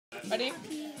Ready?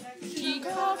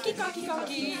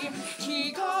 Kikaki.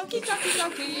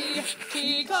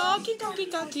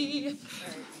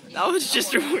 That was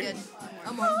just weird.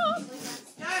 I'm on.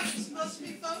 Guys, you're supposed to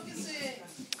be focusing.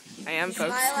 I am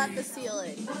focused. Smile at the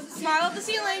ceiling. Smile at the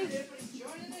ceiling.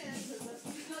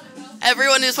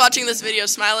 Everyone who's watching this video,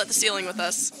 smile at the ceiling with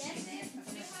us.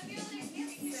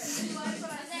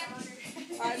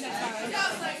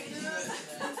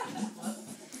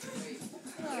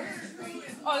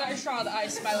 Oh, I got your straw on the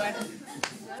ice, by the way.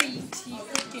 BT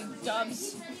freaking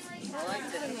dubs. I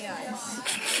liked it in the eyes.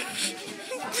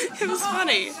 It was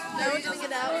funny. Now we're gonna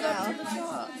get out now.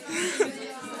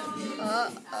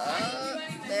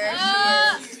 There she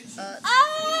is.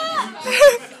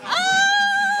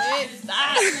 Wait.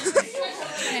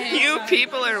 You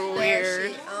people are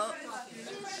weird. Oh.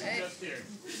 Hey.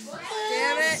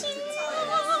 Damn it.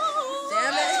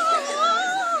 Damn it.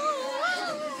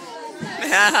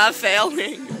 Haha,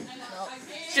 failing. Nope.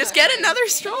 Just get another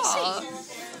straw. I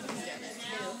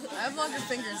have longer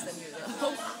fingers than you,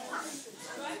 though.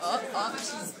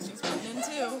 She's getting in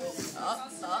too.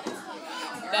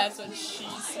 That's what she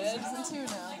said. She's in two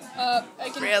now. I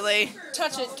can Really?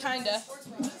 touch it, kinda.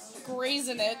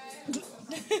 Grazing it.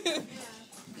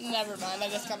 Never mind, I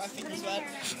just got my fingers wet.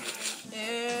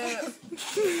 Ew.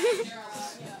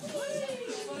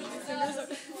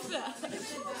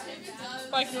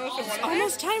 Like, you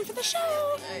Almost time for the show.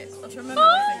 Alright, let's remember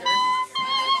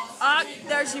my fingers.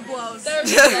 There she blows. There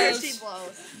she There blows. she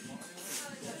blows.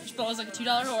 She blows like a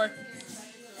 $2 whore.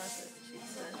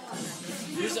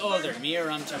 Who's older, me or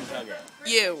Rum Tum Tugger?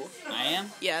 You. I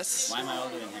am? Yes. Why am I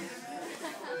older than him?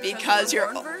 Because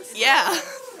you're. Born first? Yeah.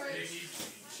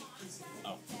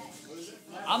 Oh.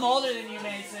 I'm older than you,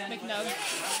 Mason. McNug.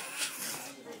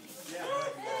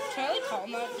 Can I like call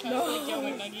him that? Can I like Yo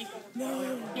McNuggy? No.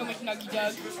 Yo McNuggy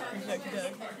Doug.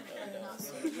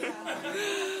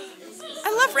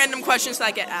 I love random questions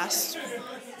that get asked.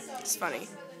 It's funny.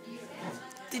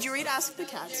 Did you read Ask the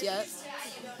Cats yet?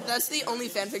 That's the only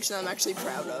fanfiction I'm actually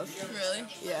proud of. Really?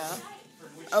 Yeah.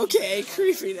 Okay,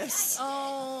 creepiness.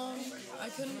 I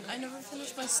never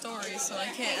finished my story, so I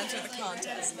can't enter the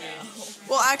contest now.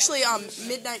 Well, actually,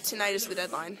 midnight tonight is the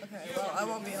deadline. Okay, well, I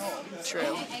won't be home.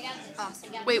 True.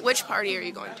 Wait, which party are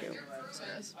you going to?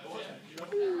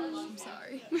 I'm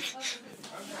sorry.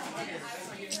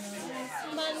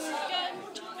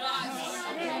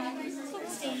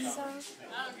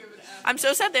 I'm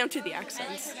so sad they don't do the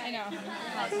accents. I know.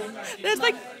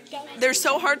 They're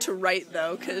so hard to write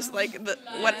though, because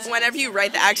whenever you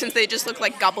write the accents, they just look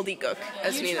like gobbledygook,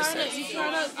 as Nina says.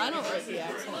 I don't write the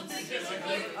accents.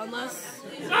 Like, unless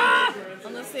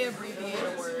they abbreviate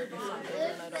a word or something,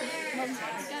 then I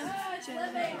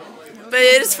don't. But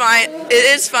it is fine. It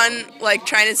is fun, like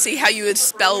trying to see how you would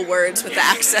spell words with the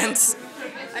accents.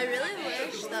 I really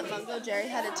wish that Bungo Jerry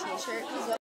had a t-shirt.